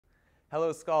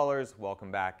Hello scholars,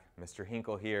 welcome back. Mr.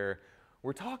 Hinkle here.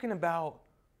 We're talking about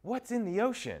what's in the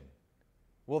ocean.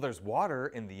 Well, there's water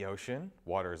in the ocean.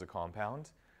 Water is a compound.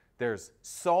 There's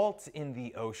salt in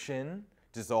the ocean,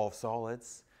 dissolved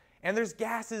solids. And there's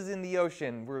gases in the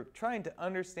ocean. We're trying to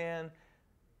understand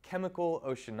chemical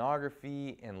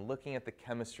oceanography and looking at the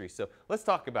chemistry. So let's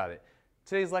talk about it.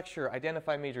 Today's lecture,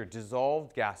 identify major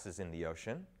dissolved gases in the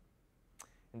ocean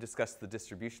and discuss the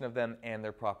distribution of them and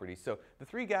their properties. So the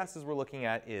three gases we're looking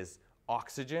at is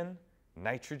oxygen,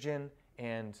 nitrogen,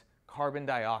 and carbon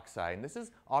dioxide. And this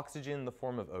is oxygen in the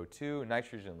form of O2,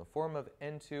 nitrogen in the form of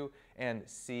N2, and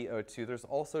CO2. There's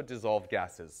also dissolved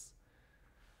gases.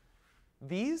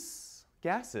 These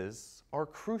gases are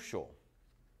crucial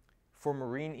for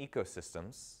marine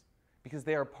ecosystems because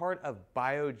they are part of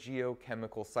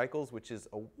biogeochemical cycles, which is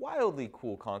a wildly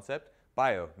cool concept.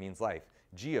 Bio means life.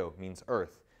 Geo means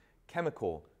earth.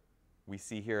 Chemical we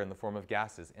see here in the form of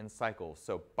gases and cycles.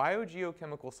 So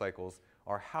biogeochemical cycles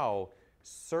are how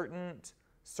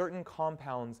certain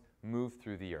compounds move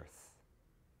through the earth.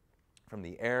 From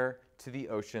the air to the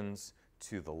oceans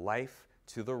to the life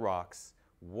to the rocks,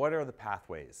 what are the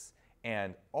pathways?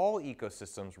 And all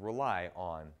ecosystems rely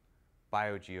on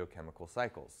biogeochemical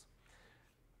cycles.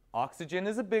 Oxygen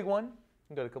is a big one.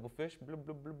 You got a couple fish, blub,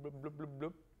 blub, blub, blub, blub, blub,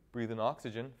 blub, breathing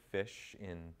oxygen. Fish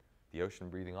in the ocean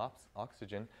breathing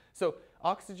oxygen. So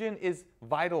oxygen is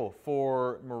vital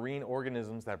for marine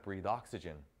organisms that breathe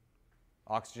oxygen.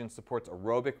 Oxygen supports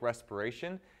aerobic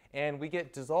respiration, and we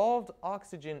get dissolved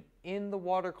oxygen in the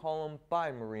water column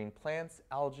by marine plants,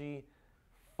 algae,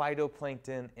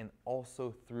 phytoplankton, and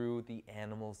also through the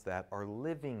animals that are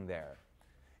living there.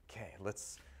 Okay,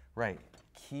 let's write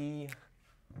key.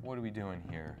 What are we doing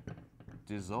here?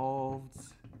 Dissolved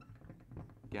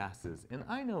gases. And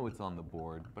I know it's on the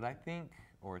board, but I think,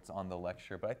 or it's on the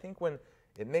lecture, but I think when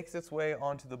it makes its way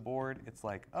onto the board, it's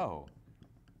like, oh,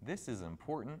 this is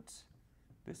important.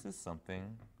 This is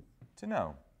something to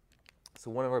know.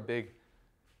 So one of our big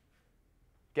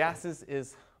gases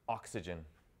is oxygen.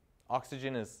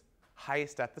 Oxygen is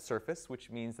highest at the surface, which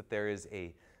means that there is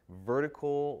a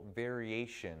vertical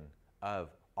variation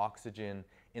of oxygen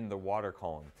in the water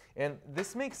column. And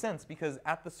this makes sense because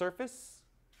at the surface,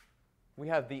 we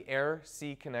have the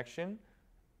air-sea connection.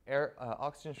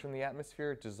 Oxygen from the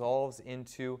atmosphere dissolves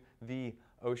into the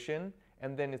ocean,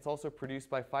 and then it's also produced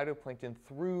by phytoplankton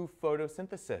through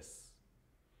photosynthesis.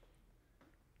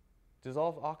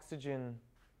 Dissolved oxygen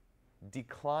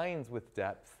declines with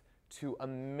depth to a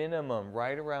minimum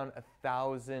right around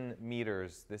 1,000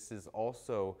 meters. This is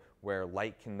also where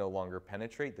light can no longer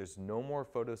penetrate. There's no more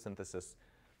photosynthesis.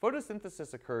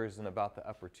 Photosynthesis occurs in about the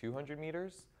upper 200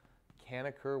 meters. Can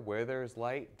occur where there's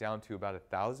light down to about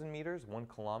 1,000 meters, 1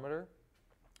 kilometer.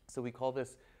 So we call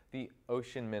this the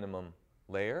ocean minimum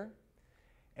layer.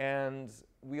 And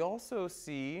we also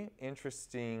see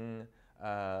interesting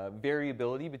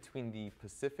variability between the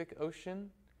Pacific Ocean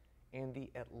and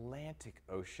the Atlantic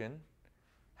Ocean,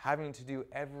 having to do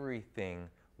everything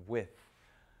with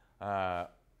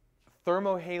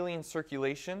thermohaline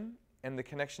circulation and the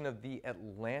connection of the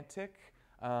Atlantic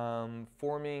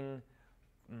forming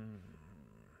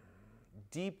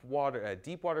deep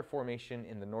water formation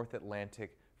in the North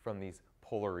Atlantic from these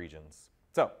polar regions.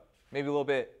 So maybe a little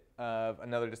bit of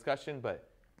another discussion, but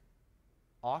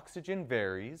oxygen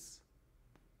varies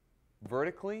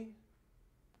vertically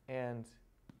and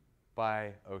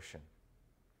by ocean.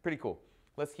 Pretty cool.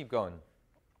 Let's keep going.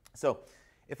 So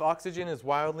if oxygen is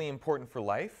wildly important for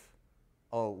life,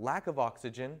 a lack of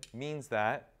oxygen means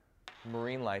that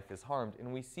marine life is harmed,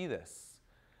 and we see this.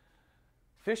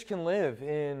 Fish can live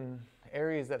in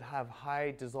areas that have high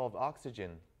dissolved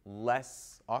oxygen.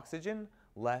 Less oxygen,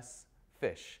 less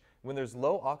fish. When there's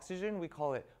low oxygen, we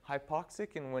call it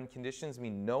hypoxic, and when conditions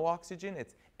mean no oxygen,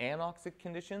 it's anoxic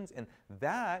conditions, and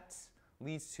that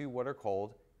leads to what are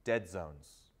called dead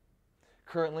zones.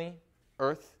 Currently,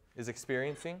 Earth is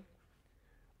experiencing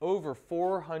over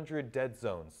 400 dead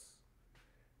zones.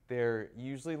 They're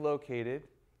usually located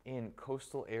in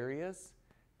coastal areas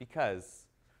because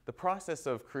the process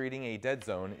of creating a dead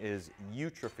zone is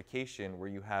eutrophication, where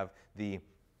you have the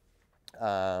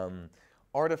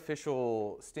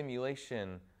artificial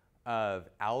stimulation of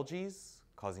algae,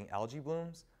 causing algae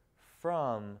blooms,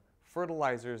 from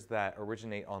fertilizers that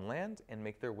originate on land and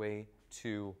make their way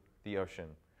to the ocean.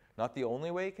 Not the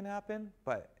only way it can happen,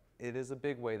 but it is a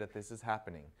big way that this is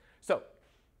happening. So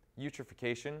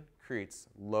eutrophication creates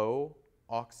low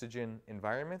oxygen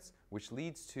environments, which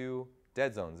leads to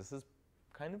dead zones. This is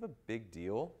kind of a big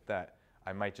deal that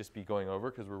I might just be going over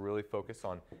because we're really focused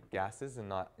on gases and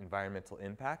not environmental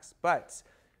impacts. But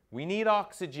We need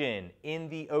oxygen in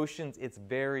the oceans. It's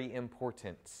very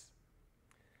important.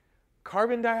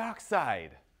 Carbon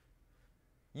dioxide,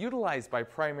 utilized by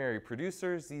primary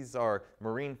producers. These are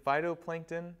marine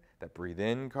phytoplankton that breathe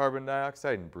in carbon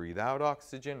dioxide and breathe out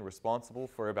oxygen, responsible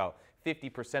for about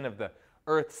 50% of the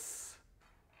Earth's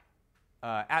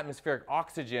atmospheric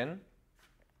oxygen.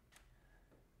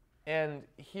 And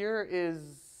here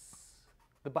is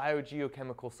the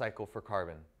biogeochemical cycle for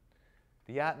carbon.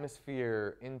 The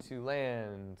atmosphere, into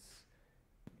land,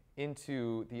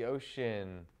 into the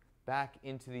ocean, back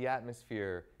into the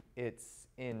atmosphere. It's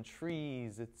in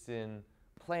trees, it's in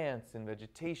plants and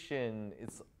vegetation.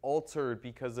 It's altered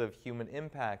because of human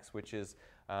impacts, which is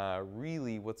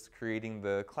really what's creating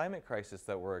the climate crisis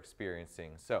that we're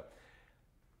experiencing. So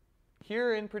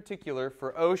here in particular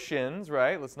for oceans,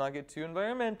 right, let's not get too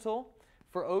environmental.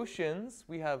 For oceans,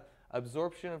 we have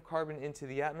absorption of carbon into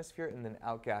the atmosphere and then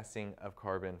outgassing of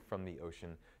carbon from the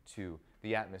ocean to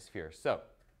the atmosphere. So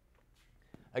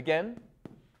again,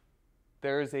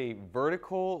 there is a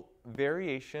vertical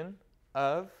variation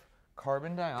of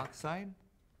carbon dioxide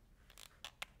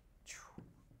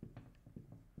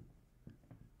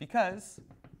because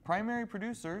primary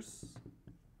producers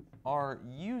are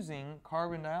using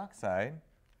carbon dioxide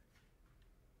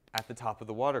at the top of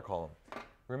the water column.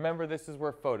 Remember, this is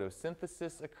where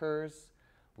photosynthesis occurs.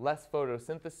 Less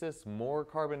photosynthesis, more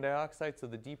carbon dioxide. So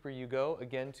the deeper you go,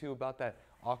 again, to about that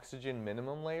oxygen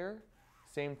minimum layer,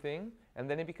 same thing, and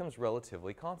then it becomes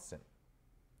relatively constant.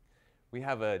 We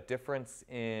have a difference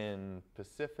in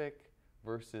Pacific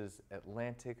versus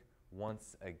Atlantic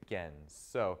once again.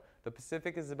 So the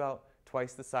Pacific is about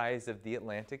twice the size of the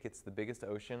Atlantic. It's the biggest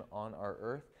ocean on our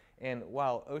Earth. And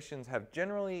while oceans have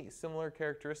generally similar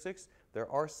characteristics, there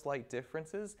are slight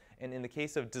differences. And in the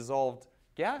case of dissolved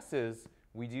gases,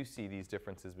 we do see these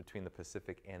differences between the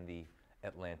Pacific and the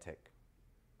Atlantic.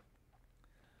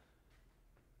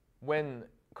 When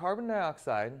carbon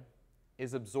dioxide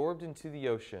is absorbed into the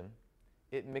ocean,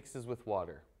 it mixes with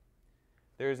water.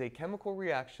 There is a chemical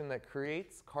reaction that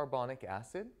creates carbonic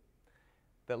acid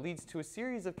that leads to a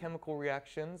series of chemical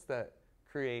reactions that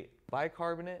create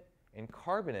bicarbonate and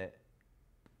carbonate,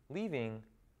 leaving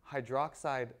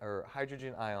hydroxide or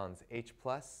hydrogen ions, H+,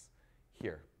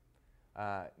 here.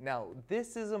 Now,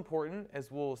 this is important,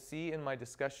 as we'll see in my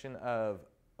discussion of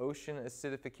ocean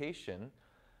acidification.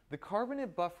 The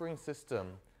carbonate buffering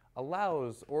system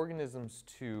allows organisms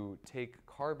to take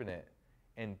carbonate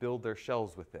and build their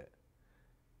shells with it.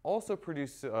 Also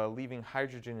produce, leaving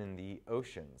hydrogen in the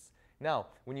oceans. Now,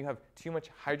 when you have too much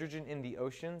hydrogen in the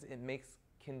oceans, it makes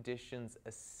conditions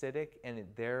acidic and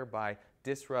it thereby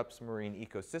disrupts marine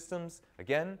ecosystems.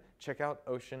 Again, check out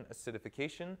ocean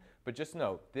acidification, but just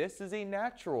note, this is a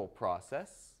natural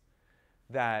process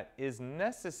that is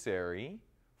necessary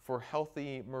for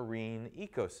healthy marine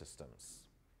ecosystems.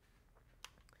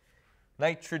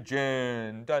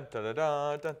 Nitrogen, dun, da, da,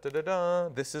 da, dun, da, da, da.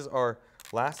 This is our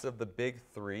last of the big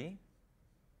three.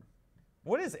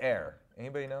 What is air?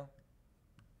 Anybody know?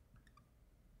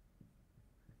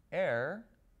 Air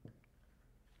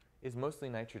is mostly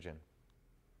nitrogen.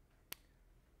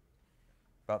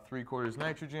 About 3/4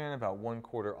 nitrogen, about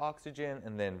 1/4 oxygen,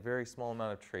 and then very small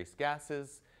amount of trace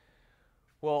gases.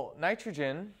 Well,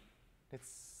 nitrogen,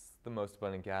 it's the most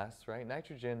abundant gas, right?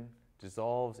 Nitrogen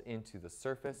dissolves into the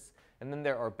surface, and then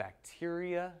there are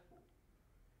bacteria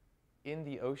in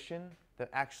the ocean that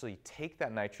actually take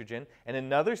that nitrogen and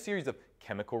another series of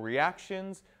chemical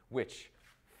reactions which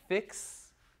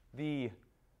fix the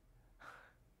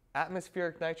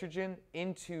atmospheric nitrogen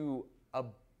into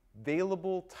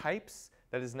available types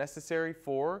that is necessary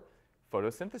for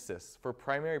photosynthesis, for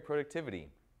primary productivity.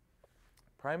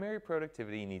 Primary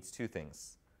productivity needs two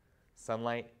things: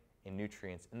 sunlight and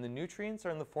nutrients. And the nutrients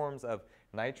are in the forms of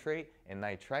nitrate and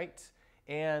nitrite,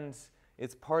 and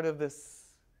it's part of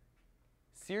this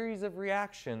series of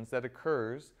reactions that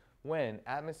occurs when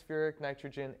atmospheric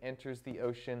nitrogen enters the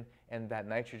ocean and that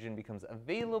nitrogen becomes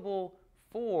available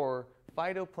for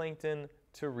phytoplankton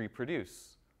to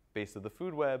reproduce, base of the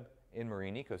food web in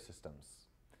marine ecosystems.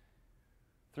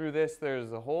 Through this,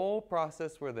 there's a whole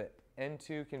process where the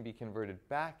N2 can be converted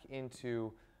back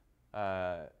into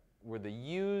where the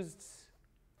used,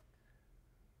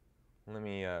 let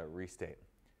me restate.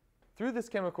 Through this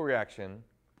chemical reaction,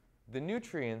 the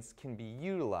nutrients can be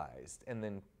utilized and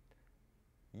then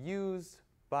used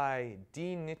by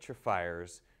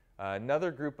denitrifiers,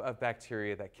 another group of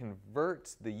bacteria that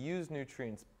convert the used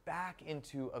nutrients back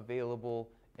into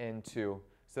available N2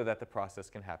 so that the process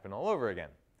can happen all over again.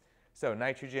 So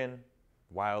nitrogen,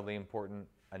 wildly important,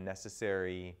 a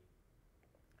necessary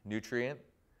nutrient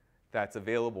that's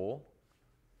available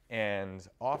and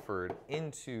offered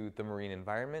into the marine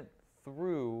environment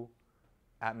through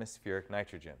atmospheric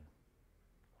nitrogen.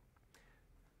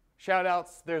 Shout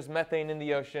outs, there's methane in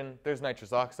the ocean, there's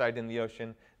nitrous oxide in the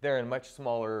ocean. They're in much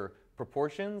smaller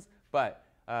proportions, but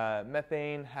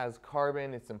methane has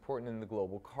carbon. It's important in the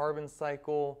global carbon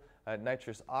cycle.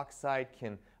 Nitrous oxide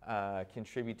can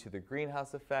contribute to the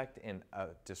greenhouse effect and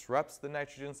disrupts the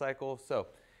nitrogen cycle. So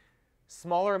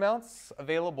smaller amounts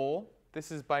available. This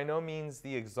is by no means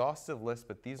the exhaustive list,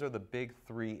 but these are the big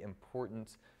three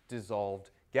important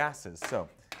dissolved gases. So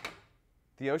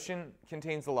the ocean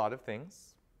contains a lot of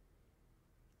things: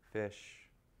 fish,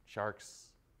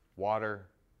 sharks, water,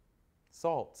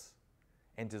 salt,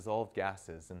 and dissolved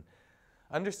gases. And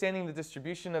understanding the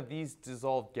distribution of these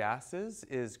dissolved gases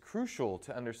is crucial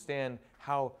to understand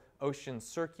how oceans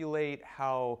circulate,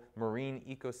 how marine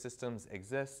ecosystems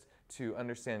exist, to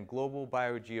understand global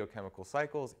biogeochemical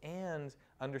cycles, and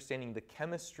understanding the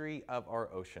chemistry of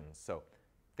our oceans. So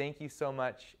thank you so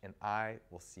much, and I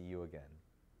will see you again.